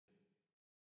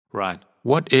Right.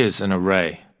 What is an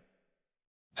array?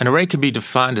 An array can be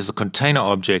defined as a container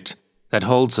object that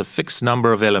holds a fixed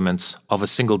number of elements of a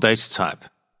single data type.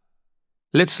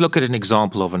 Let's look at an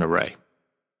example of an array.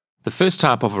 The first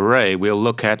type of array we'll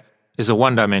look at is a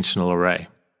one-dimensional array.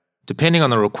 Depending on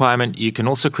the requirement, you can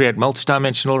also create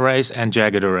multi-dimensional arrays and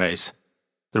jagged arrays.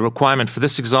 The requirement for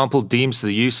this example deems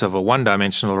the use of a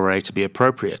one-dimensional array to be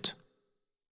appropriate.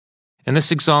 In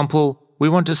this example, we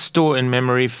want to store in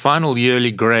memory final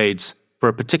yearly grades for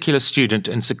a particular student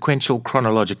in sequential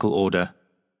chronological order.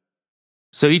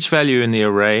 So each value in the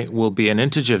array will be an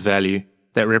integer value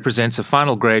that represents a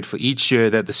final grade for each year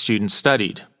that the student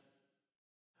studied.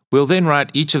 We'll then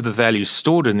write each of the values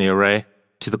stored in the array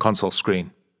to the console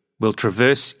screen. We'll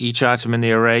traverse each item in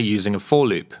the array using a for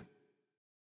loop.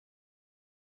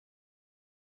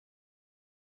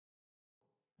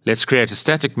 Let's create a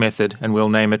static method and we'll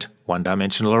name it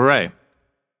one-dimensional array.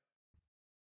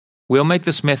 We'll make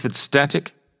this method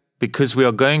static because we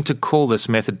are going to call this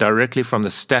method directly from the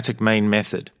static main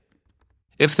method.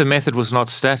 If the method was not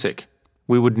static,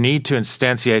 we would need to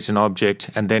instantiate an object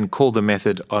and then call the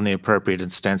method on the appropriate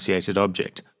instantiated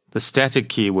object. The static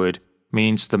keyword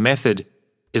means the method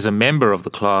is a member of the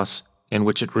class in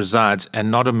which it resides and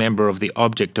not a member of the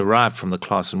object derived from the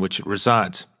class in which it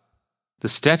resides. The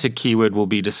static keyword will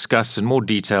be discussed in more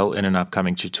detail in an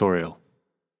upcoming tutorial.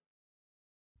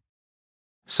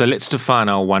 So let's define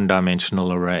our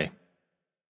one-dimensional array.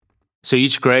 So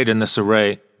each grade in this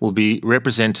array will be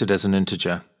represented as an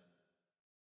integer.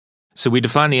 So we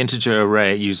define the integer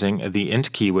array using the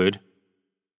int keyword.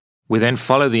 We then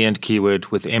follow the int keyword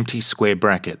with empty square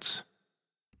brackets.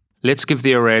 Let's give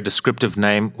the array a descriptive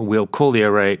name. We'll call the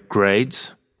array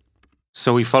grades.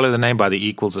 So we follow the name by the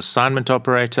equals assignment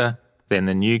operator, then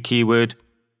the new keyword,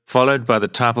 followed by the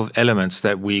type of elements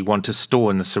that we want to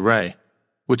store in this array,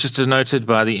 which is denoted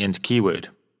by the int keyword.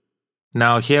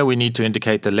 Now here we need to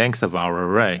indicate the length of our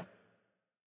array.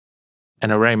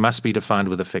 An array must be defined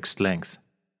with a fixed length.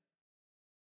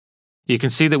 You can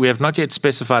see that we have not yet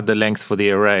specified the length for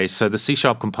the array, so the C#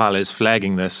 compiler is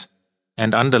flagging this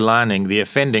and underlining the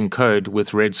offending code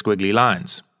with red squiggly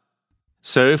lines.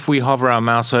 So if we hover our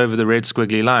mouse over the red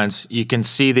squiggly lines, you can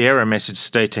see the error message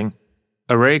stating,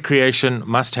 array creation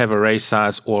must have array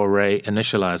size or array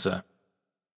initializer.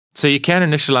 So you can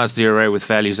initialize the array with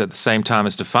values at the same time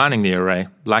as defining the array,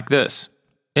 like this.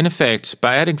 In effect,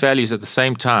 by adding values at the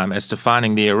same time as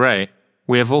defining the array,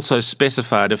 we have also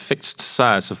specified a fixed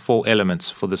size of 4 elements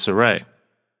for this array.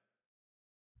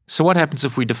 So what happens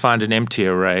if we defined an empty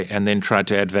array and then tried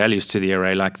to add values to the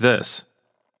array like this?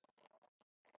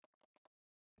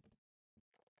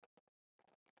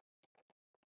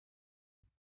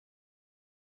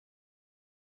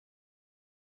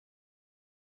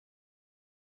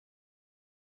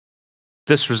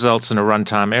 This results in a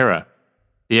runtime error.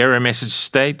 The error message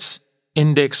states,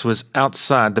 index was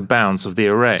outside the bounds of the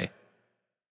array.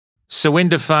 So when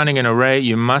defining an array,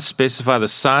 you must specify the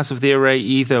size of the array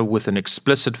either with an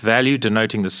explicit value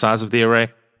denoting the size of the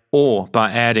array or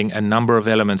by adding a number of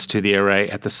elements to the array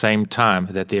at the same time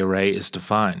that the array is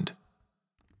defined.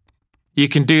 You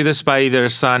can do this by either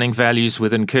assigning values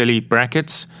within curly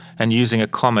brackets and using a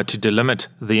comma to delimit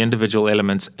the individual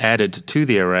elements added to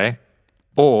the array,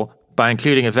 or by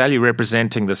including a value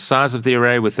representing the size of the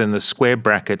array within the square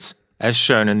brackets as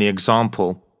shown in the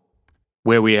example,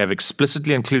 where we have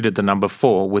explicitly included the number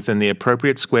 4 within the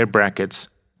appropriate square brackets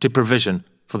to provision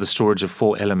for the storage of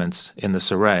 4 elements in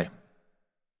this array.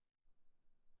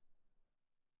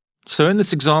 So in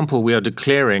this example, we are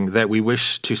declaring that we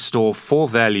wish to store 4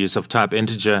 values of type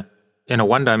integer in a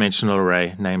one-dimensional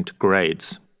array named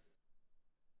grades.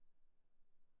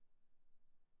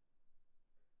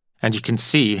 And you can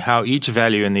see how each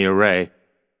value in the array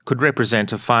could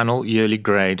represent a final yearly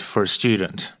grade for a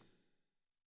student.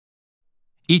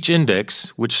 Each index,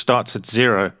 which starts at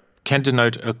 0, can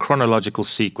denote a chronological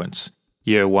sequence.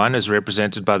 Year 1 is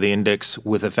represented by the index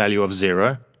with a value of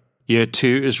 0, Year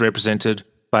 2 is represented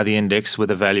by the index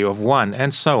with a value of 1,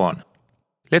 and so on.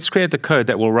 Let's create the code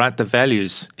that will write the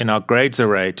values in our grades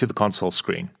array to the console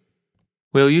screen.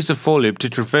 We'll use a for loop to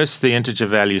traverse the integer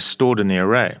values stored in the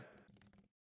array.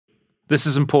 This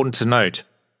is important to note.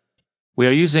 We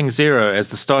are using 0 as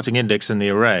the starting index in the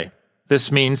array.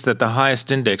 This means that the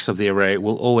highest index of the array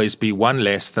will always be 1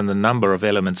 less than the number of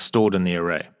elements stored in the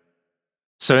array.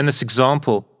 So in this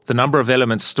example, the number of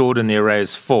elements stored in the array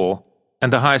is 4,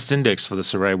 and the highest index for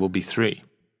this array will be 3.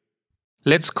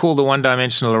 Let's call the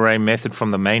one-dimensional array method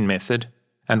from the main method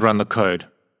and run the code.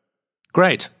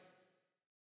 Great!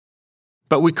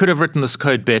 But we could have written this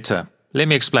code better. Let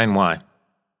me explain why.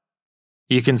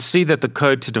 You can see that the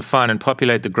code to define and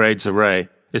populate the grades array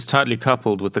is tightly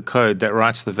coupled with the code that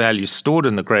writes the values stored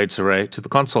in the grades array to the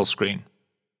console screen.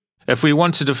 If we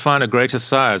want to define a greater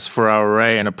size for our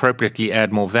array and appropriately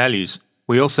add more values,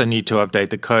 we also need to update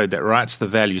the code that writes the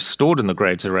values stored in the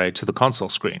grades array to the console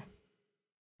screen.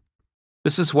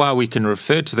 This is why we can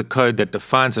refer to the code that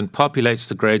defines and populates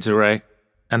the grades array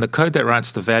and the code that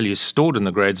writes the values stored in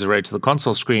the grades array to the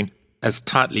console screen as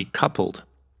tightly coupled.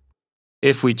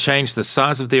 If we change the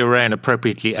size of the array and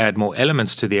appropriately add more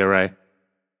elements to the array,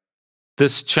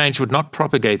 this change would not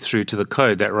propagate through to the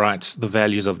code that writes the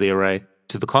values of the array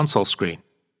to the console screen.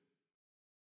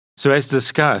 So as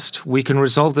discussed, we can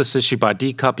resolve this issue by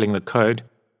decoupling the code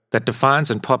that defines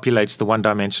and populates the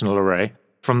one-dimensional array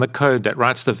from the code that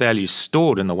writes the values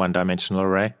stored in the one-dimensional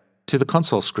array to the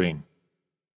console screen.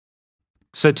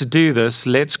 So to do this,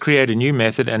 let's create a new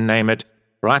method and name it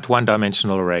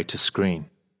WriteOneDimensionalArrayToScreen.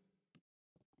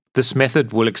 This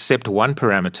method will accept one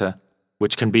parameter,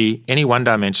 which can be any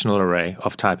one-dimensional array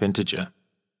of type integer.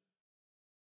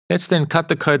 Let's then cut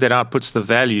the code that outputs the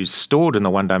values stored in the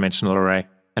one-dimensional array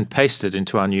and paste it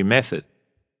into our new method.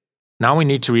 Now we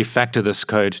need to refactor this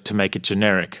code to make it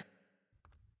generic.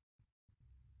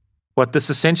 What this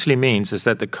essentially means is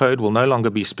that the code will no longer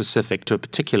be specific to a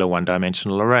particular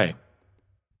one-dimensional array.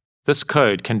 This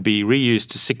code can be reused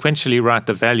to sequentially write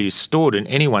the values stored in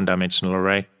any one-dimensional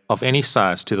array of any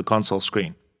size to the console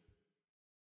screen.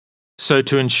 So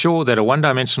to ensure that a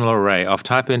one-dimensional array of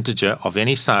type integer of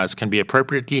any size can be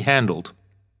appropriately handled,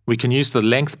 we can use the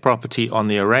length property on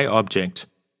the array object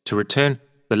to return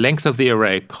the length of the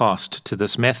array passed to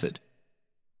this method.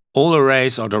 All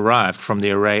arrays are derived from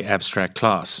the array abstract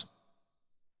class.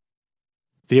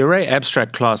 The array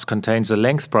abstract class contains a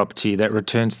length property that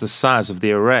returns the size of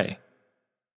the array.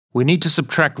 We need to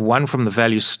subtract 1 from the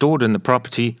value stored in the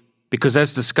property because,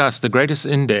 as discussed, the greatest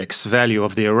index value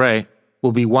of the array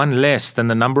will be 1 less than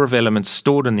the number of elements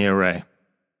stored in the array.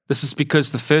 This is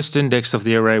because the first index of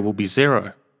the array will be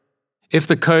 0. If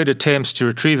the code attempts to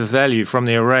retrieve a value from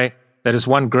the array that is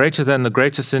 1 greater than the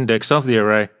greatest index of the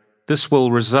array, this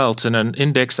will result in an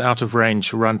index out of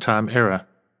range runtime error.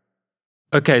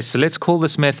 Okay, so let's call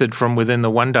this method from within the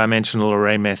one-dimensional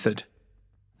array method.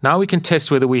 Now we can test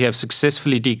whether we have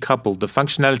successfully decoupled the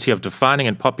functionality of defining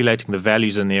and populating the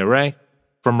values in the array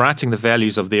from writing the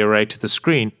values of the array to the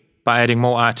screen by adding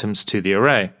more items to the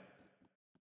array.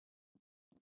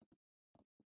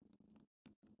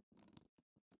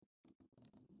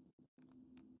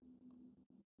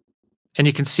 And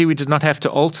you can see we did not have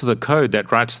to alter the code that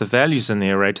writes the values in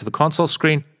the array to the console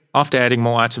screen after adding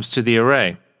more items to the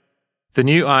array. The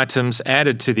new items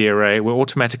added to the array were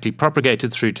automatically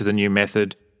propagated through to the new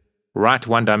method,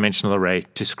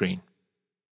 WriteOneDimensionalArrayToScreen.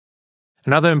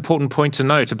 Another important point to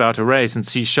note about arrays in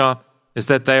C# is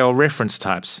that they are reference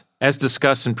types. As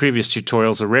discussed in previous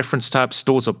tutorials, a reference type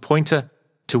stores a pointer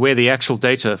to where the actual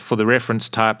data for the reference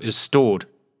type is stored,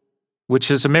 which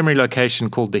is a memory location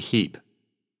called the heap.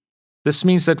 This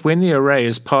means that when the array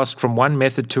is passed from one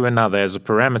method to another as a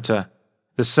parameter,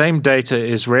 the same data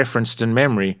is referenced in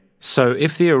memory. So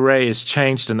if the array is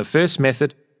changed in the first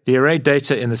method, the array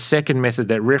data in the second method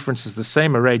that references the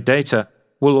same array data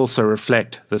will also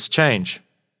reflect this change.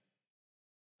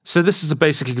 So this is a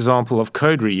basic example of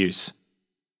code reuse.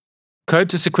 Code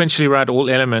to sequentially write all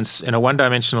elements in a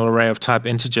one-dimensional array of type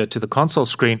integer to the console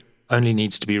screen only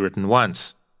needs to be written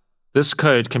once. This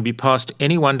code can be passed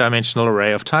any one-dimensional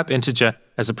array of type integer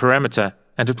as a parameter,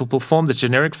 and it will perform the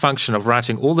generic function of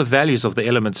writing all the values of the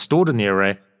elements stored in the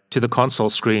array to the console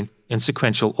screen in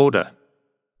sequential order.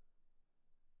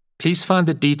 Please find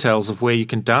the details of where you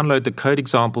can download the code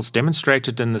examples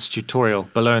demonstrated in this tutorial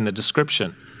below in the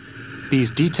description. These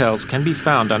details can be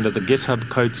found under the GitHub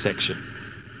code section.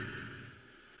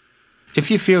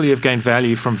 If you feel you have gained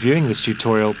value from viewing this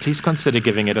tutorial, please consider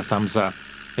giving it a thumbs up.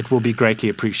 It will be greatly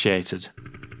appreciated.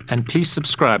 And please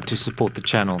subscribe to support the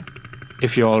channel.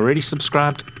 If you're already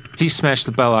subscribed, please smash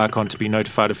the bell icon to be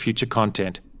notified of future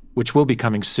content, which will be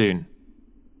coming soon.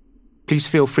 Please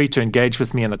feel free to engage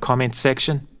with me in the comments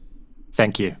section.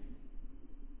 Thank you.